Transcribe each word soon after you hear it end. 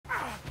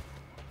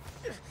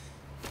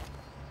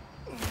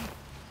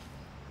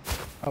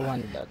I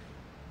want that.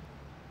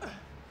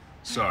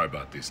 Sorry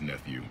about this,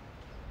 nephew.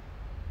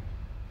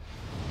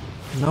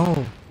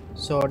 No.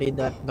 Sorry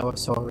that no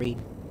sorry.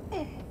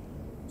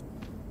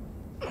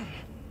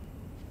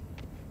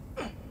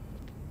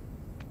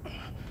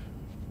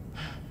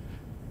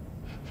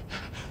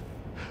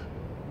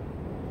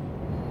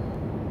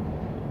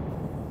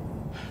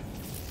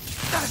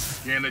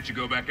 Can't let you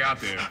go back out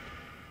there.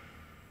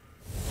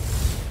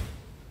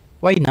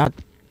 Why not?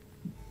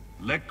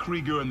 Let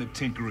Krieger and the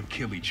Tinkerer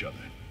kill each other.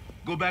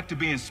 Go back to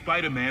being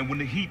Spider-Man when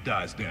the heat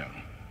dies down.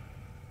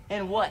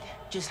 And what?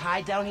 Just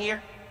hide down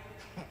here?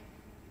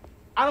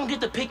 I don't get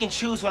to pick and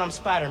choose when I'm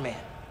Spider-Man.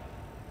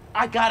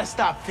 I gotta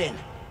stop Finn.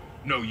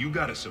 No, you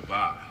gotta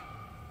survive.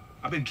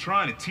 I've been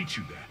trying to teach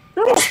you that.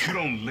 You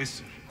don't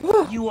listen.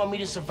 You want me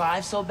to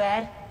survive so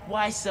bad?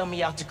 Why sell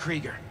me out to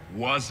Krieger?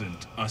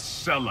 Wasn't a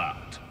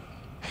sellout.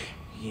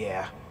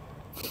 Yeah.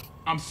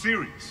 I'm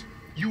serious.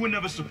 You were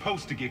never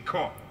supposed to get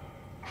caught.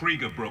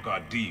 Krieger broke our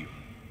deal.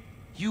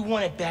 You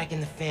want it back in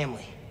the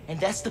family, and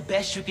that's the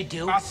best you could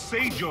do? I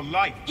saved your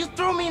life. You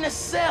threw me in a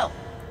cell!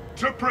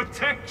 To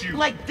protect you.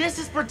 Like this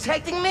is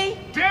protecting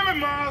me? Damn it,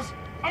 Miles!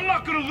 I'm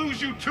not gonna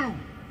lose you too!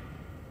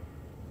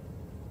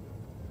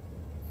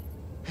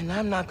 And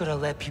I'm not gonna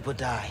let people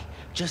die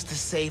just to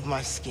save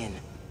my skin.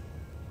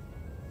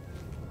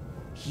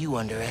 You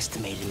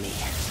underestimated me.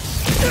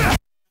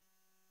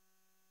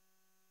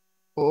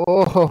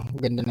 Oh,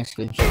 ganda ng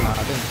screenshot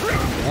natin.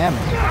 Damn.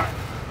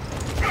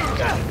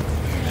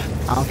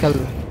 Uncle.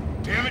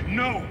 Damn it,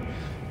 no!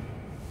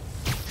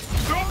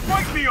 Don't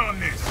fight me on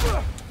this!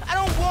 I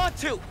don't want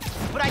to,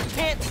 but I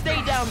can't stay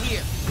down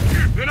here.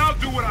 Then I'll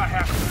do what I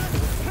have to.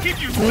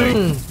 Keep you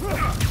safe.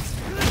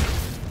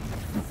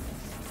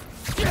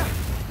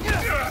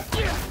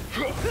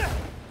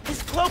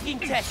 His cloaking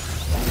tech.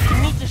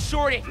 You need to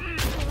short it.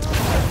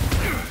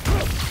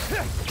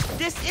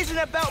 This isn't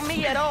about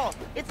me at all.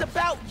 It's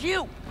about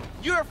you.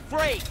 You're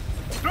afraid.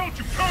 Don't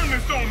you turn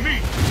this on me!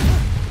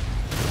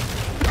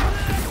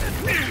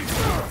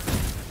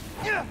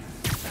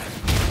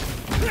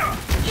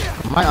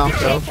 My You uncle.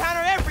 can't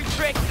counter every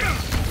trick.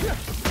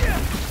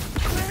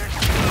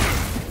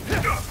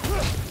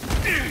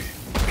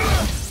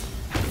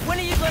 When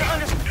are you gonna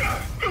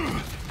understand?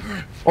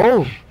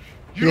 Oh,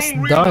 You he's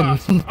don't done.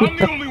 realize I'm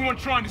the only one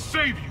trying to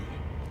save you.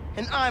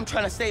 And I'm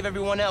trying to save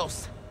everyone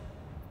else.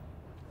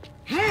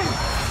 You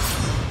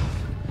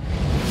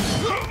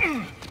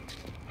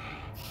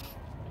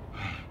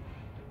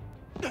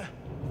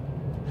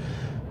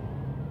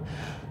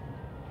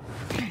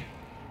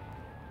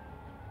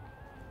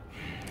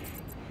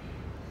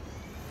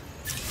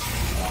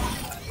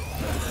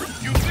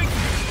think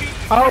you cheat?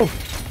 Oh,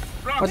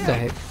 Rock, what the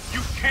heck?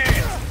 You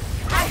can't.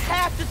 I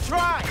have to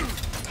try.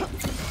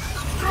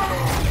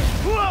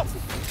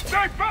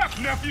 Stay back,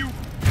 nephew.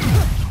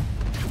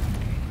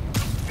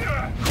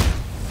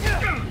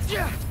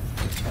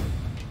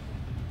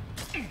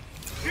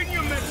 Didn't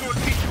your mentor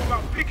teach you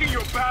about picking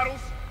your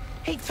battles?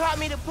 He taught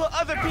me to put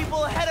other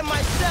people ahead of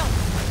myself.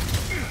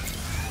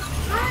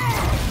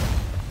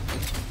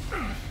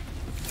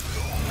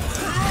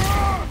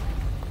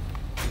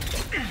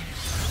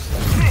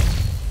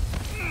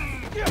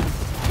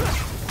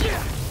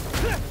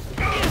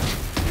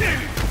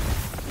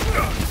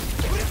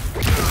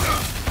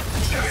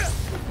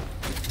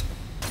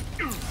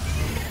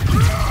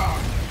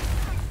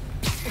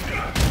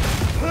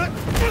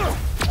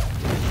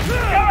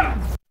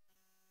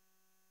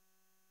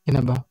 Yun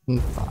na ba?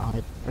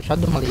 Pangit.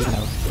 Masyado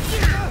malinaw.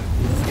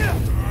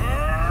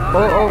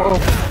 Oh.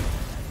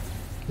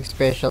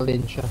 Special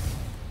din siya.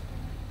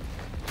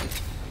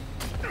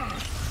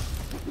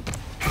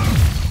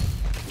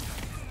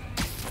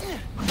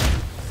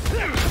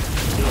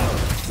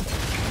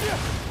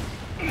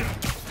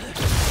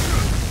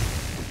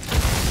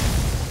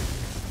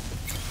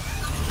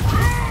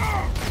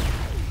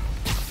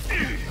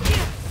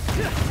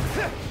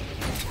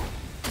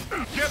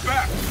 Get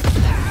back.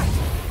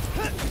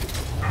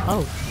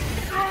 Oh.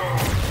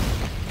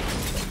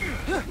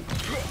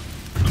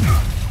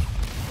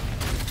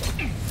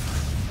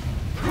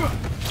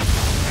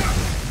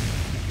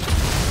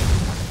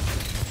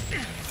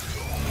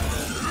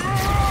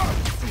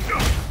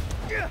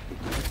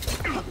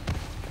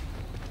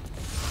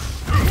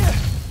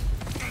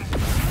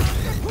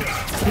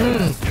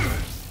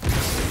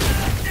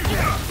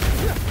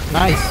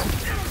 Nice.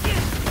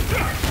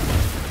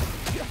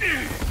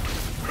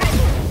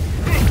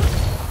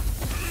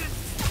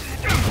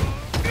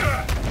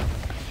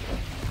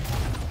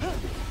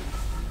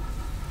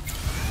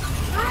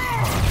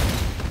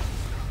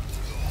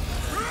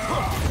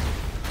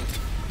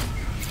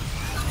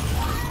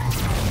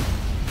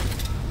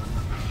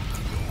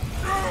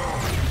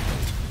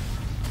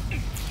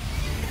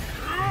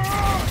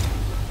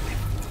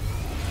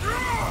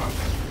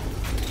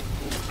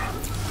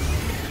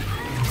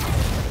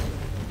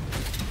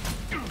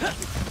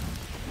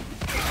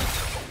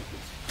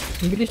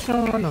 Ang bilis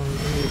ng ano,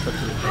 nilipat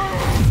dito.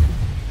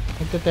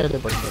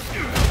 Nagte-teleport dito.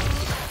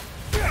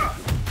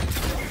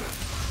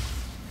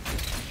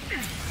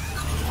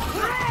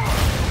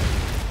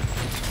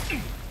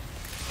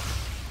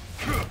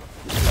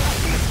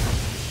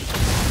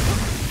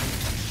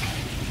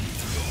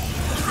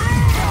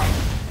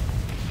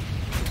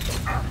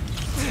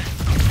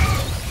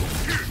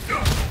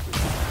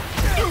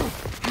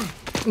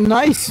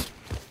 Nice.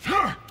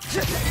 You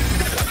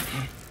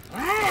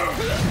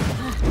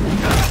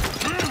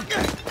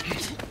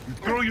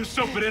throw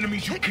yourself at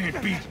enemies you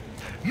can't beat.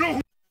 No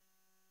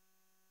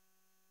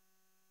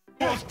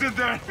who else did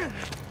that?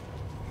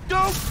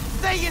 Don't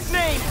say his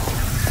name!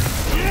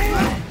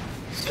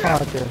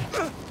 Spider.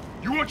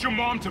 You want your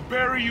mom to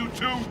bury you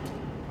too?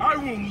 I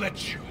won't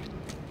let you.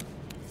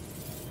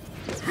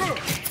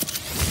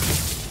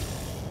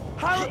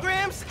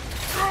 Holograms?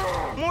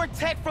 More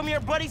tech from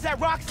your buddies at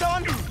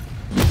Roxxon?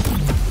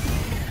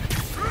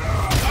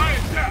 I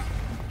adapt.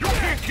 You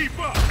can't keep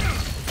up.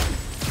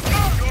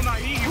 You're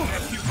naive,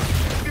 nephew.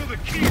 Still the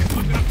kid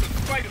looking up to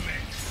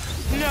Spider-Man.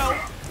 No,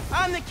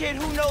 I'm the kid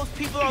who knows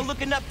people are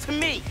looking up to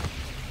me.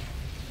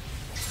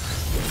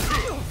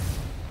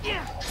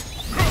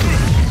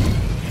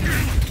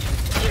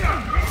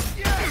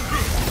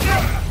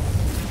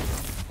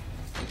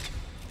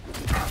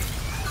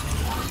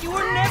 You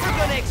were never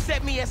gonna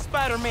accept me as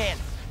Spider-Man.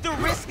 The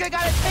risk I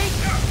gotta take?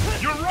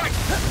 You're right.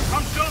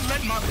 I'm done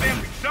letting my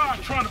family die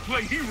trying to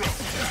play hero.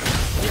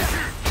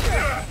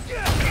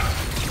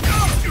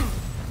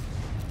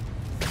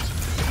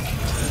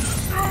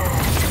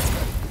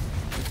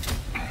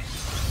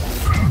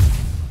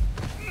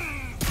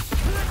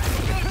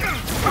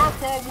 How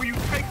far will you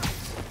take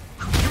this?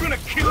 You're gonna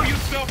kill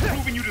yourself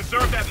proving you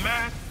deserve that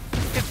mask?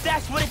 If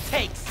that's what it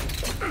takes.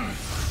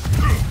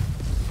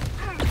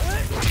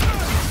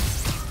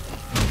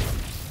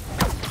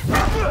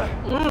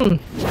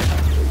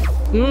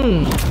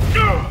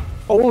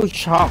 Oh,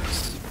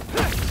 shucks.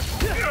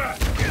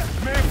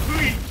 Man,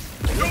 please,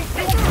 don't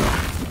do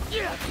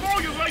it! Throw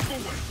your life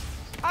away!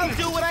 I'll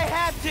do what I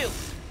have to,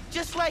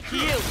 just like you.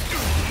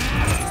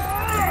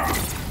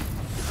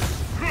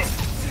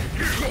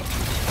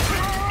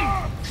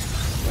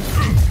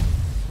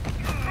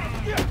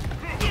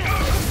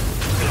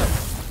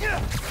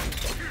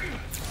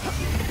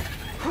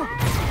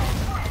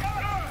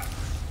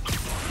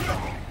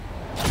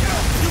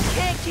 You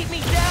can't keep me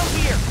down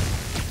here.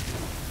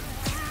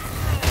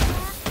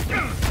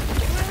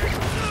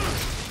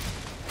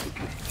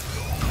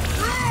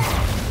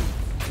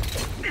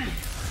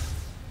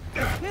 We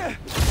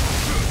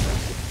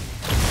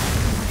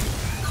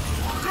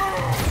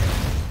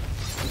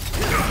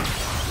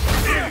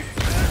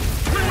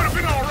would have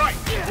been all right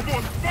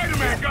before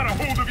Spider-Man got a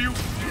hold of you.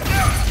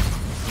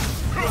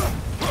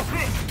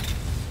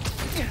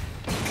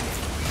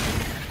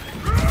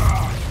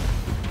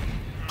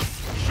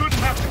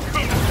 Shouldn't have to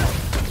come.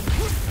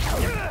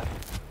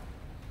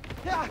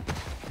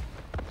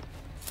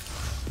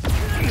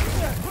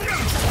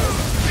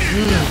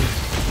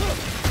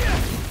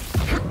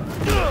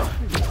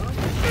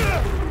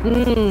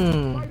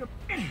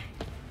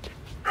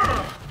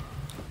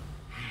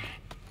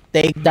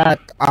 Take that,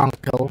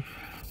 uncle.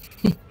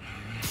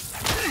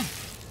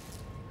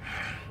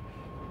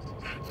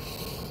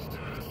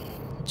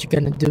 What you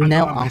gonna do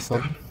now,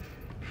 uncle?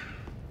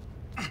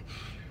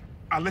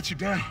 I let you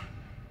down.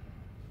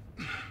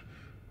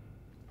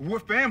 We're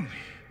family.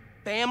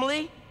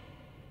 Family?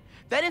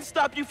 That didn't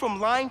stop you from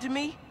lying to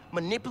me,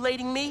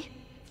 manipulating me,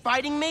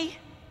 fighting me?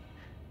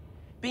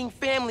 Being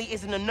family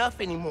isn't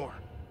enough anymore.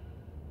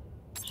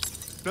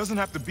 Doesn't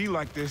have to be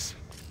like this.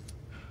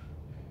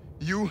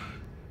 You,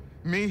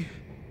 me,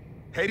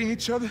 hating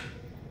each other?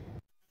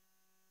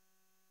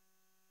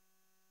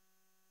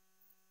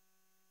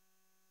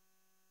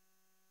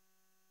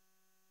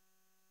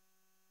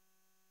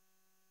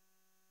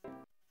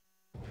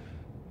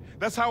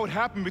 That's how it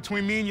happened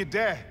between me and your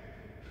dad.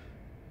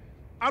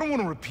 I don't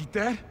want to repeat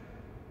that.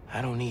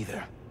 I don't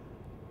either.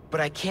 But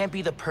I can't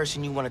be the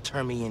person you want to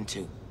turn me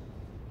into.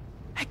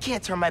 I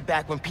can't turn my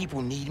back when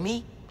people need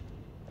me.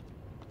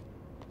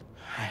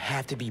 I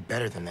have to be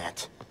better than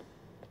that.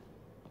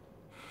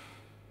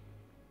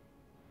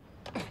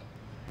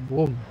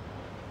 Boom.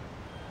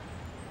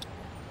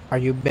 Are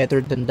you better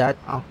than that,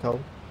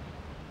 uncle?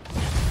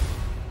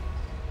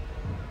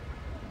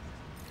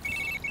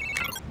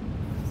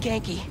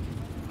 Genki,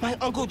 my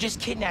uncle just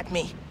kidnapped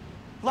me.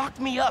 Locked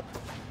me up.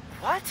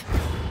 What?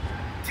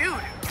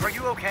 Dude, are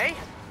you okay?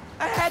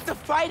 I had to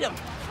fight him.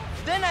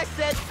 Then I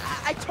said,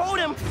 I told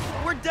him,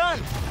 we're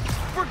done.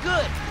 We're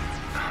good.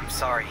 I'm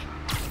sorry.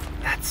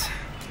 That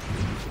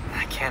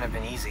can't have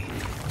been easy.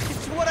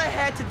 It's what I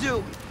had to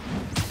do.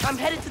 I'm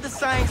headed to the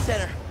Science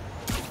Center.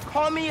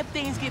 Call me if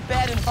things get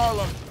bad in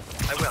Harlem.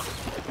 I will.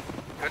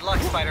 Good luck,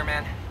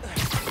 Spider-Man.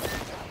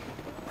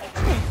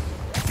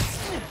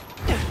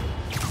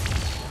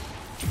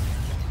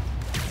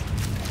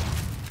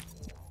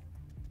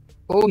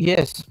 Oh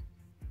yes.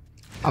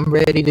 I'm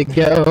ready to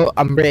go.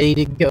 I'm ready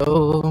to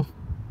go.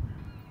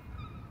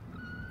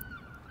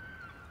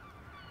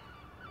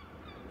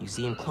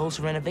 Museum closed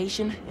for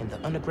renovation, and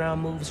the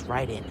underground moves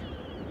right in.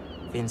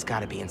 Finn's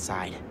gotta be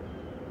inside.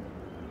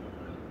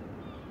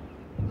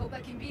 Hope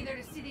I can be there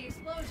to see the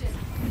explosion.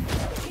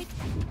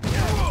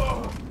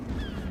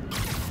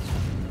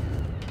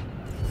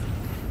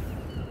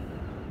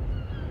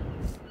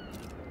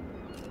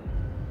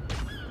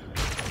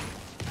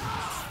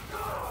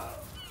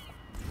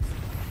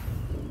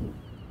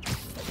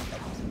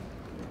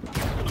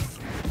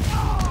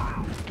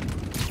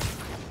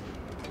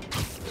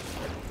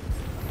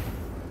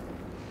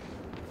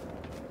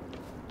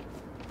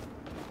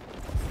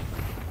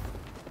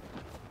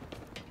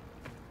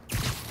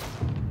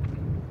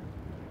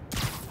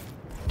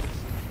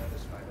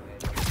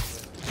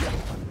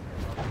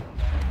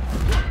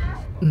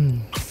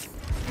 Come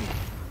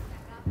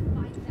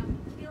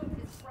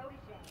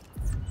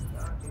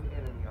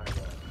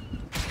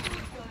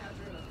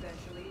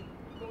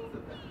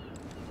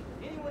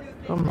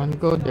on,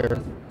 go there.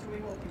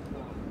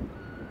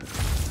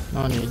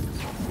 No need.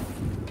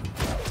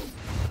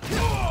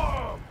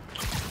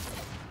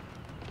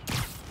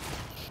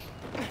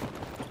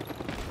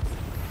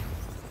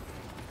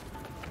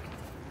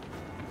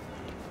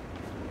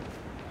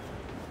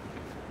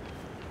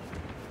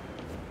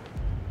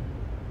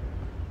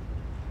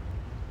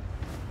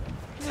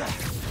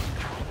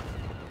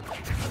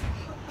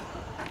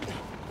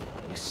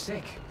 You're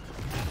sick.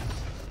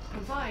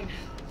 I'm fine.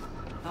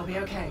 I'll be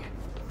okay.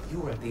 You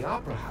were at the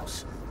opera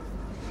house.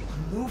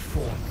 Move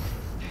form.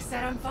 I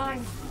said I'm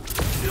fine.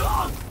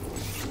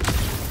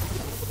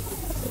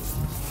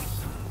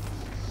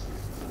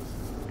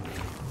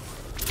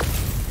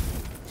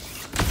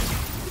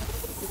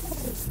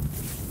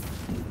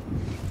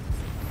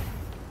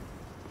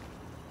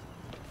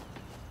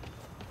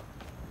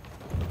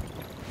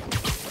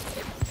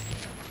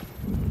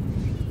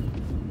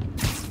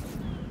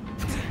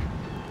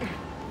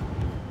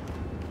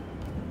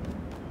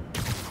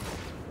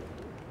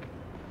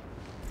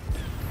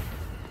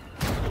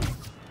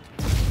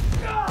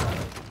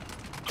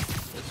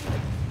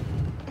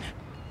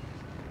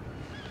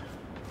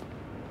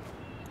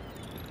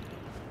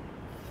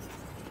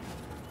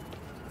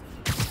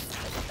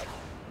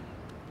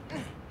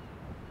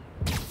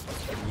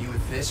 You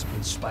with this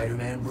when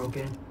Spider-Man broke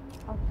in?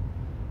 Another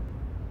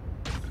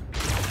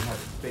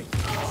big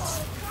Goes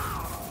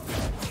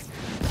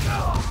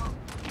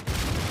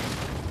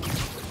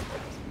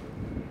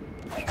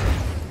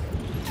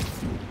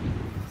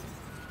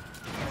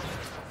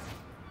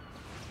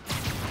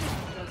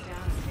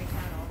down and takes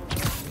out all the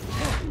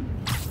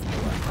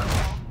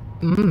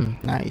way.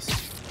 Nice.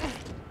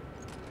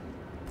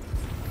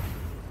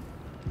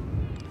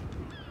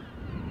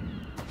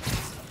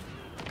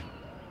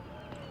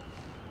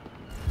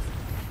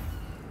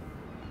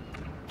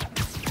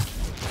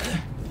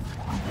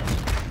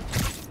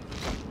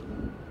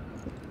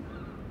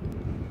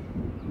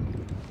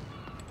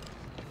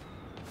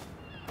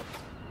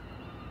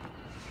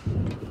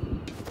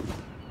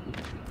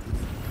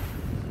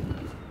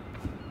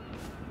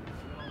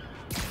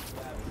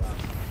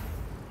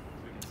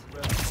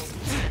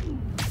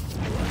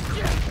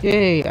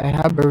 Yay, I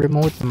have a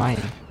remote mine.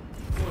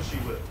 Of course she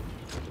will.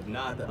 If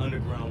not, the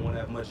underground won't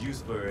have much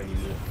use for her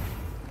anymore.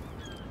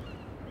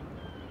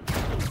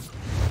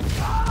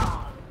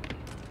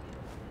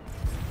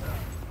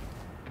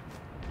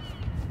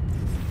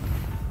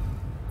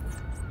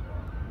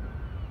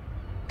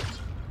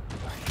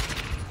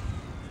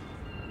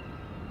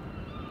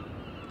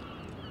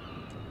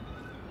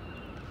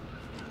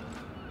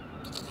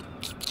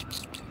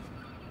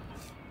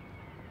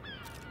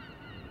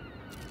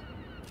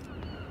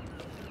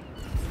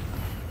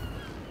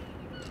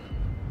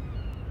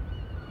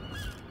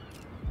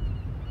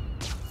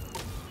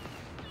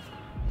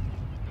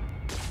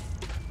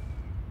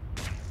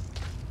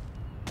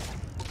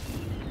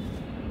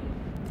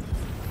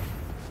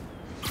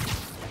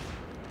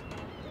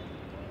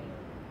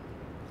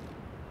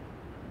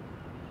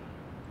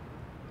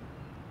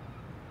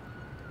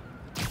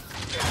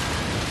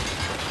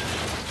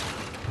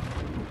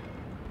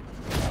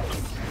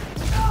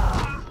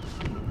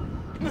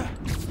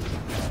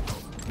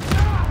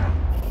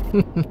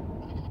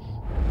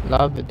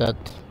 Love that.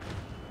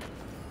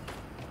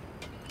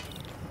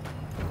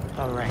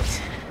 All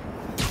right.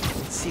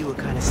 Let's see what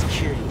kind of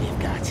security they've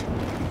got.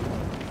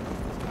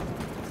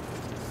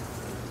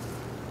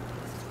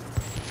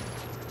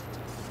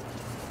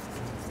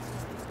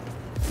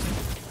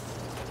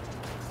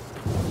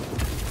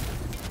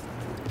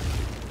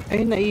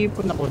 Ay,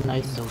 naiipon ako.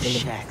 Nice. Those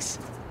shacks,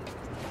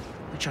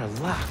 which are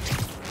locked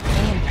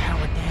and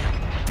powered down.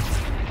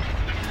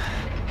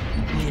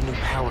 Need a new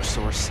power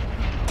source.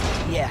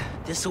 Yeah,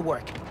 this'll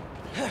work.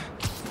 Not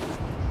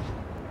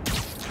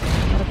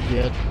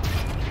yet.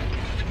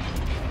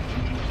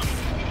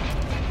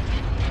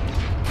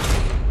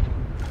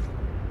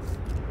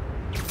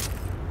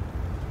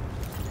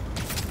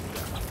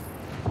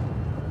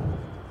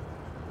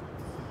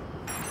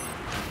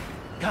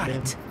 Got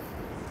it.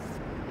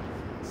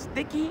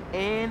 Sticky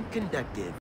and conductive.